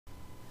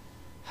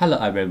Hello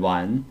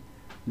everyone.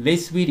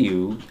 This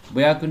video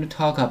we are going to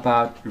talk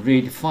about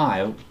RAID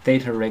 5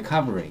 data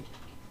recovery.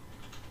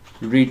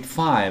 RAID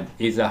 5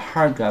 is a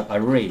hard drive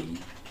array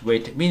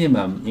with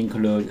minimum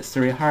include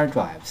 3 hard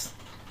drives.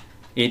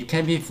 It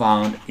can be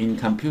found in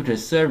computer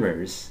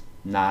servers,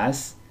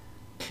 NAS,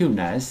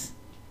 QNAS.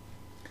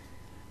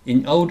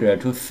 In order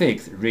to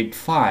fix RAID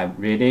 5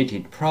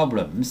 related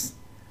problems,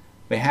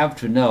 we have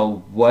to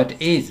know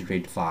what is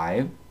RAID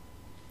 5.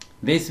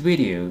 This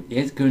video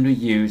is going to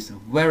use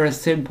very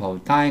simple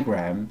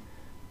diagram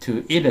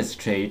to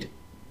illustrate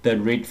the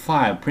RAID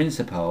 5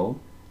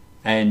 principle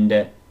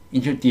and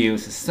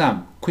introduce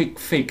some quick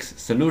fix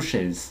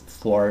solutions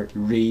for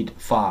RAID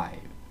 5.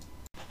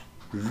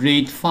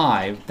 RAID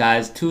 5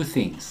 does two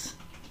things.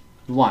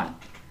 1.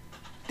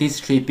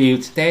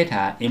 Distributes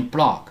data in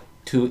block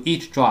to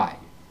each drive.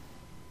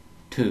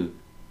 2.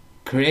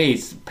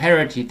 Creates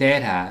parity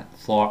data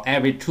for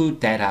every 2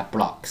 data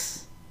blocks.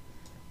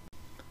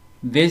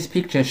 This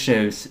picture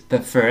shows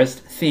the first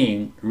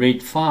thing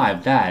RAID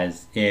 5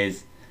 does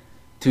is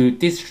to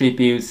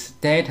distribute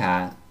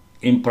data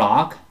in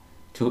block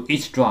to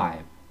each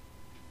drive.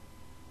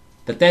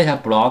 The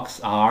data blocks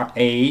are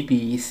A,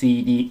 B,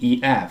 C, D, E,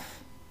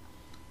 F,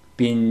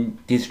 being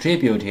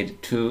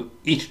distributed to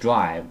each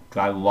drive,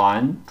 drive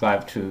 1,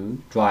 drive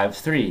 2, drive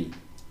 3.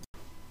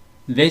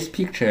 This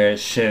picture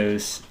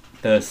shows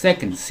the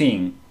second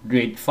thing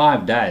RAID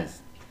 5 does,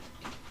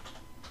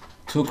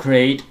 to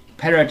create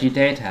parity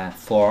data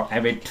for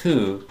every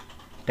 2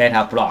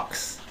 data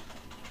blocks.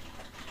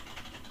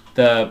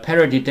 The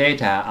parity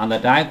data on the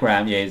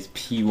diagram is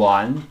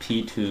P1,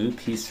 P2,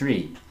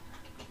 P3.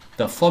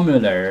 The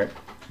formula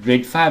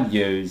RAID 5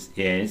 uses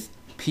is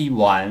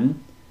P1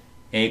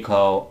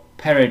 equal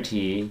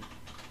parity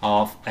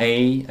of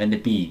A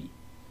and B.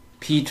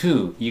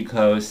 P2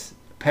 equals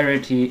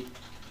parity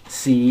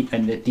C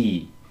and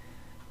D.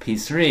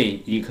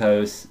 P3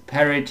 equals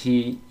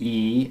parity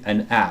E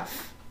and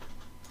F.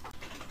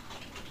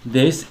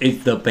 This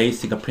is the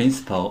basic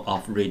principle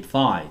of RAID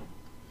 5.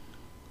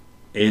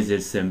 Is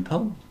it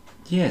simple?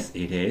 Yes,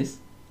 it is.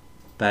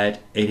 But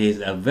it is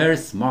a very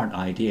smart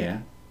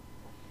idea.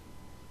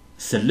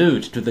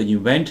 Salute to the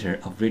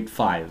inventor of RAID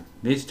 5,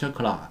 Mr.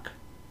 Clark.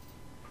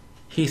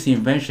 His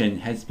invention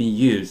has been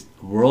used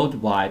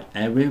worldwide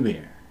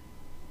everywhere.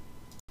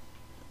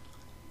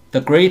 The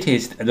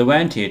greatest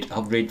advantage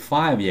of RAID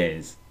 5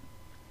 is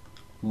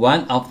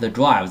one of the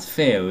drives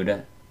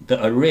failed,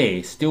 the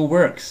array still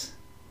works.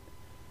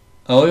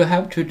 All you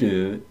have to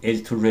do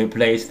is to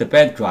replace the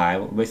bad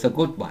drive with a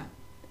good one.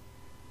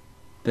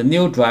 The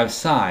new drive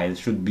size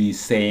should be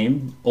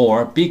same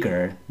or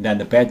bigger than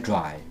the bad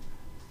drive.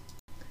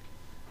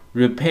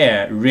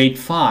 Repair RAID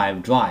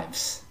 5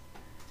 drives.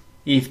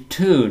 If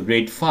 2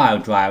 RAID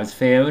 5 drives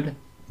failed,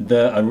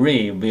 the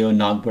array will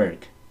not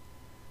work.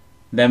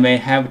 Then we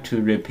have to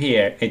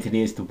repair at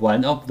least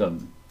one of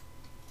them.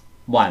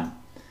 1.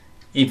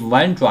 If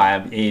one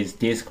drive is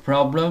disk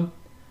problem,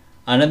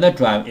 another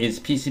drive is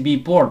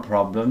PCB board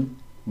problem,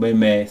 we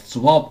may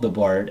swap the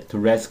board to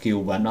rescue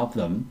one of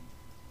them.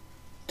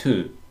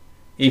 2.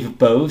 If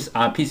both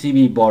are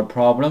PCB board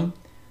problem,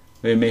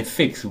 we may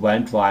fix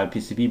one drive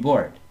PCB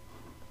board.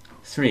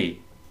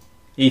 3.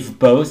 If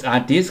both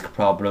are disk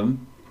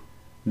problem,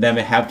 then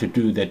we have to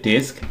do the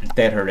disk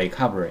data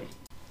recovery.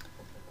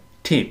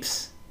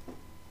 Tips.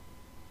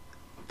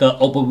 The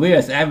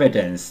obvious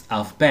evidence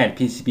of bad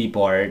PCB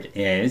board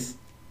is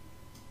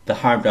the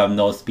hard drive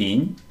no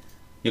spin.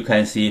 You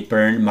can see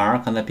burn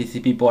mark on the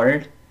PCB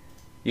board.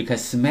 You can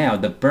smell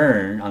the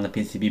burn on the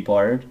PCB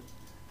board.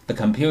 The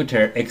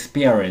computer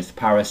experienced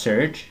power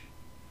surge.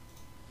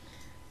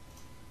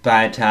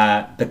 But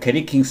the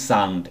clicking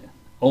sound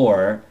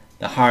or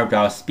the hard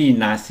drive spin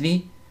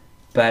nicely,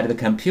 but the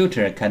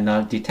computer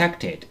cannot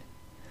detect it.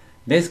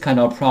 This kind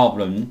of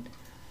problem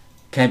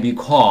can be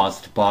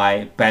caused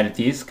by bad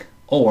disk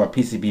or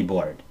PCB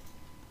board.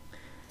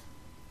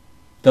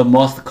 The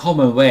most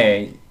common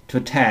way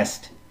to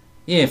test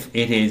if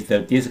it is the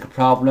disk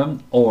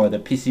problem or the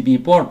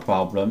PCB board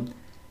problem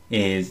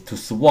is to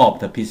swap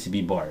the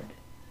PCB board.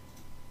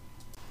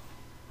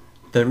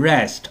 The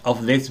rest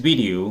of this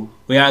video,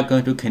 we are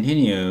going to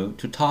continue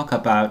to talk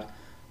about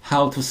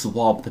how to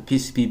swap the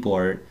PCB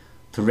board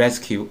to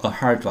rescue a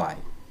hard drive.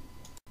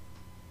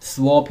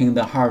 Swapping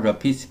the hard drive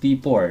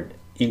PCB board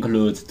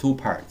includes 2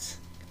 parts.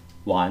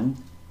 1.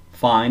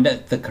 Find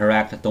the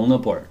correct donor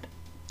board.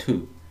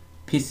 2.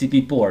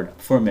 PCB board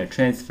firmware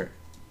transfer.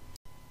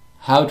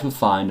 How to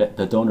find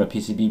the donor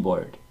PCB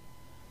board?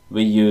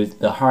 We use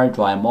the hard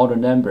drive model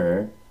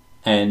number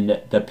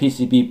and the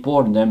PCB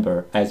board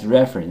number as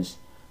reference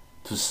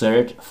to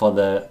search for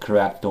the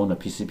correct donor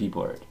PCB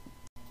board.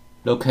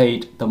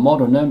 Locate the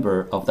model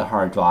number of the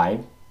hard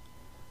drive.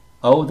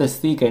 All the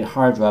Seagate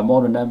hard drive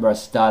model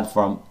numbers start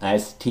from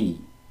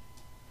ST.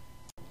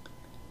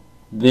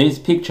 This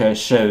picture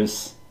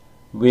shows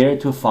where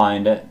to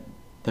find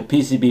the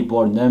PCB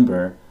board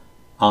number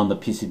on the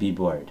PCB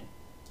board.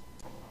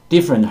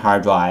 Different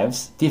hard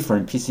drives,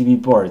 different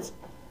PCB boards.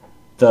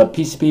 The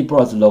PCB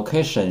board's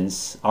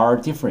locations are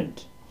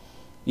different.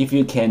 If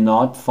you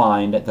cannot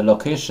find the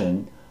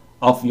location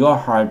of your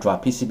hard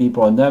drive PCB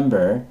board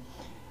number,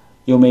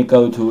 you may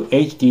go to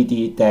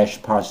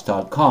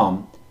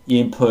hdd-parts.com,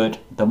 input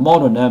the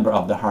model number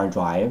of the hard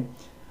drive,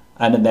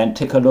 and then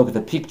take a look at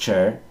the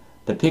picture.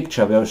 The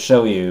picture will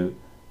show you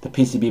the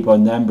PCB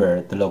board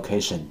number, the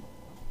location.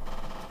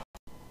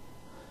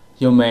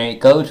 You may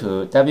go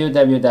to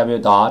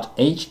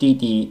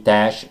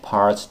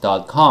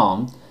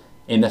www.hdd-parts.com.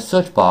 In the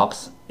search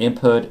box,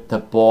 input the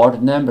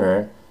board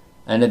number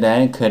and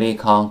then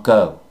click on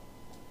Go.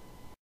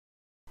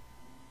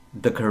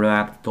 The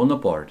correct donor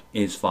board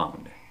is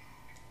found.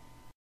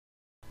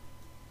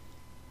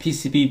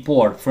 PCB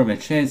board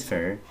firmware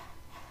transfer.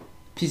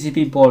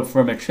 PCB board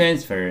firmware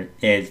transfer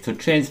is to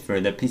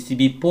transfer the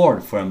PCB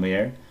board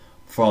firmware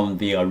from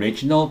the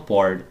original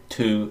board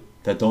to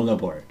the donor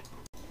board.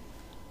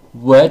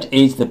 What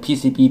is the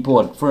PCB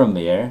board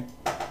firmware,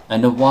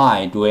 and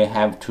why do we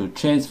have to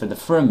transfer the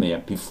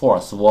firmware before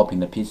swapping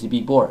the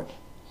PCB board?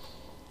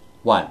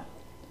 1.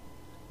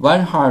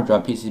 One hard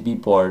drive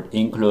PCB board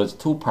includes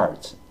two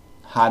parts,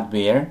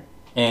 hardware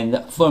and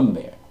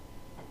firmware.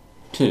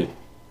 2.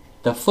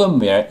 The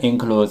firmware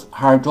includes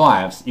hard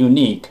drive's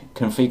unique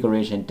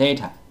configuration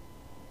data.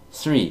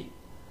 3.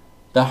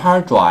 The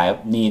hard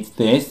drive needs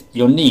this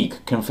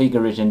unique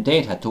configuration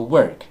data to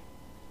work.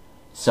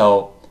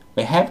 So,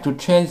 we have to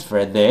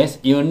transfer this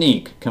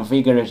unique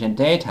configuration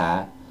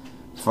data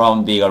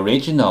from the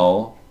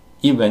original,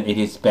 even it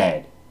is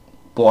bad,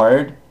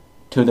 board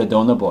to the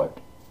donor board.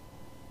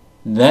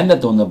 Then the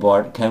donor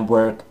board can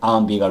work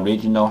on the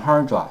original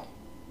hard drive.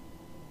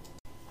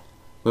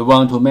 We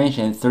want to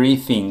mention three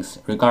things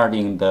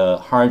regarding the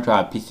hard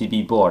drive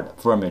PCB board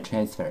firmware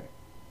transfer.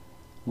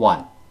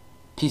 1.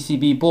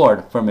 PCB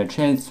board firmware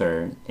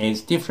transfer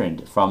is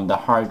different from the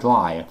hard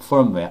drive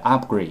firmware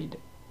upgrade.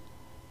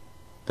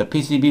 The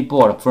PCB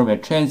board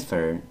firmware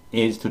transfer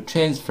is to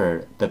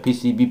transfer the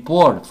PCB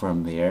board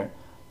firmware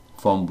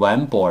from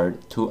one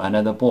board to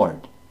another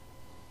board.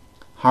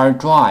 Hard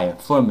drive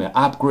firmware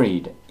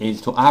upgrade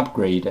is to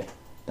upgrade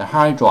the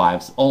hard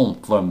drive's own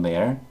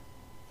firmware.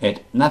 It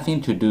has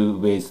nothing to do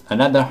with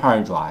another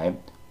hard drive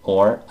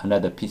or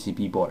another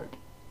PCB board.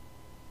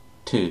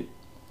 2.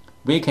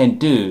 We can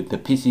do the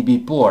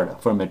PCB board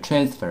firmware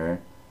transfer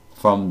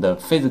from the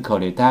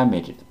physically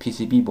damaged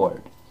PCB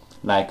board,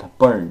 like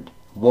burned,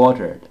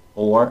 watered,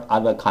 or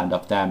other kind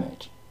of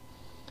damage.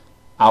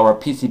 Our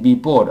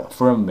PCB board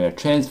firmware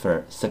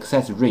transfer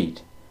success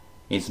rate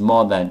is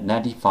more than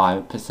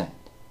 95%.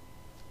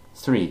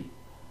 3.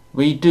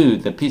 We do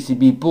the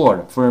PCB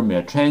board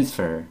firmware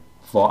transfer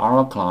for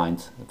our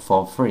clients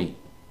for free.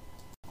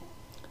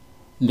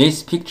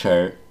 This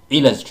picture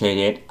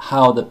illustrated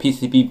how the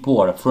PCB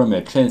board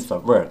firmware transfer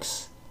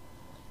works.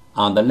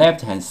 On the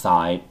left-hand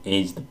side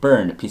is the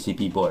burned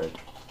PCB board.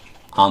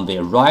 On the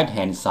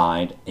right-hand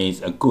side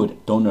is a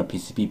good donor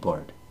PCB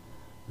board.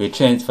 We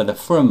transfer the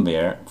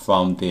firmware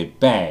from the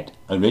bad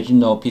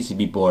original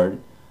PCB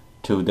board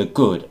to the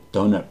good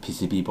donor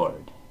PCB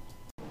board.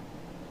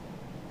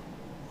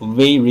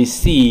 We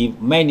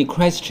receive many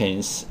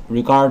questions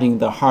regarding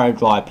the hard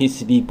drive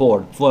PCB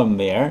board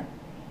firmware,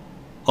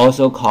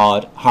 also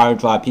called hard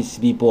drive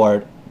PCB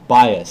board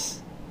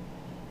BIOS,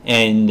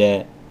 and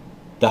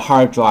the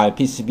hard drive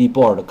PCB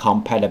board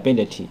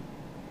compatibility.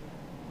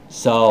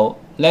 So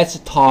let's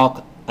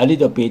talk a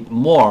little bit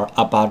more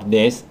about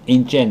this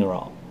in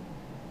general.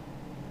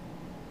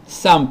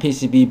 Some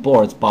PCB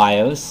boards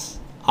BIOS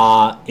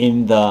are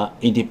in the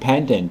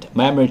independent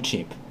memory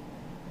chip,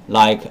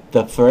 like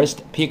the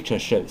first picture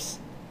shows.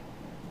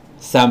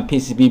 Some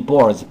PCB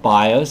boards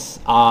BIOS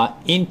are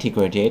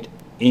integrated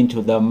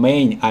into the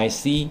main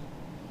IC,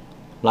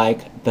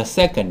 like the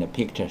second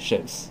picture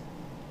shows.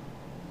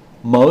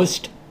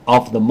 Most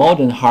of the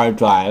modern hard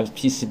drive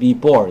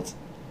PCB boards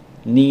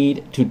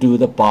need to do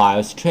the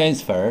BIOS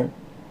transfer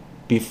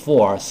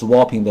before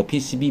swapping the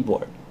PCB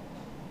board.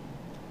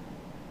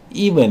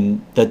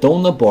 Even the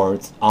donor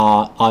boards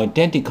are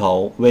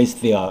identical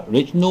with the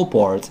original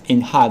boards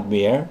in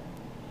hardware.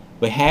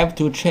 We have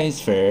to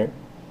transfer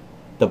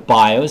the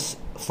BIOS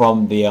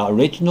from the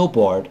original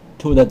board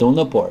to the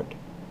donor board.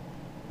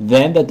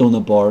 Then the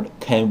donor board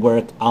can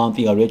work on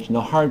the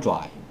original hard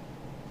drive.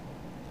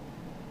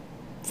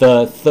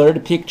 The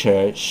third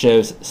picture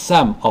shows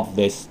some of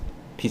these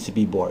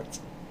PCB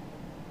boards.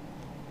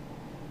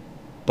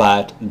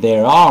 But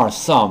there are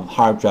some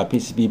hard drive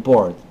PCB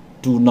boards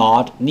do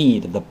not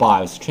need the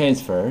BIOS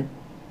transfer.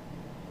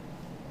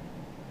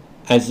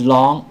 As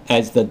long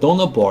as the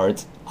donor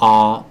boards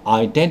are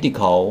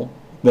identical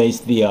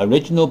with the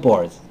original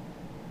boards,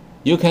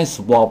 you can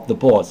swap the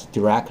boards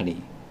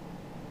directly.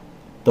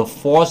 The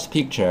fourth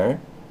picture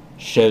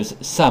shows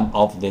some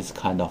of these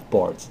kind of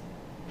boards.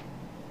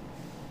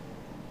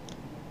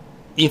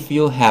 If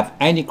you have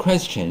any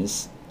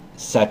questions,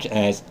 such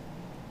as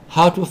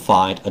how to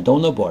find a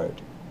donor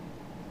board,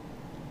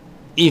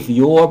 if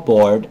your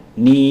board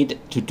needs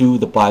to do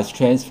the BIOS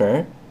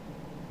transfer,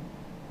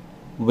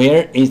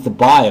 where is the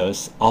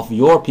BIOS of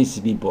your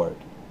PCB board?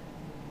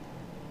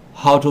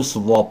 How to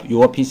swap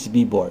your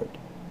PCB board?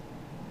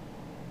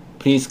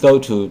 please go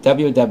to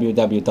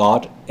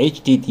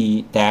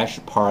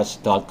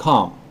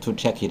www.hdd-parts.com to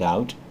check it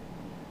out.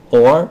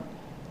 Or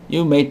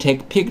you may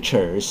take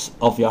pictures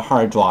of your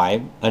hard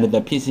drive and the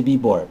PCB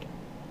board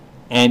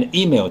and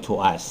email to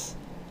us.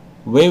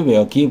 We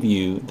will give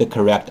you the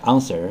correct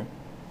answer.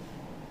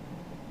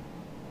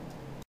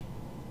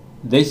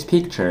 This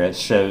picture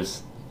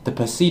shows the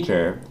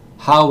procedure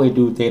how we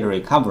do data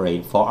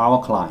recovery for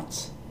our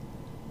clients.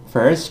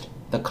 First,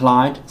 the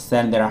client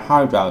sends their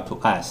hard drive to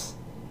us.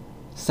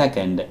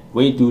 Second,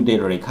 we do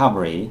data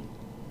recovery.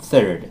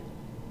 Third,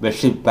 we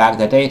ship back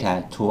the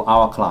data to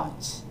our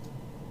clients.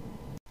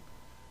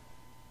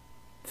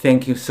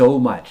 Thank you so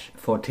much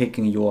for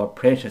taking your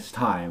precious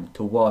time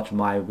to watch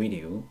my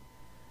video.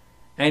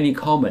 Any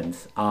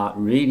comments are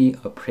really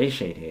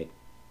appreciated.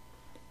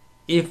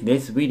 If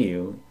this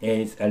video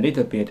is a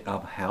little bit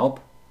of help,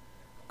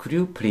 could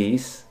you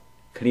please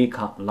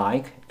click on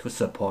like to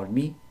support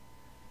me?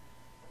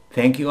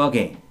 Thank you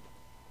again.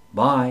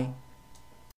 Bye.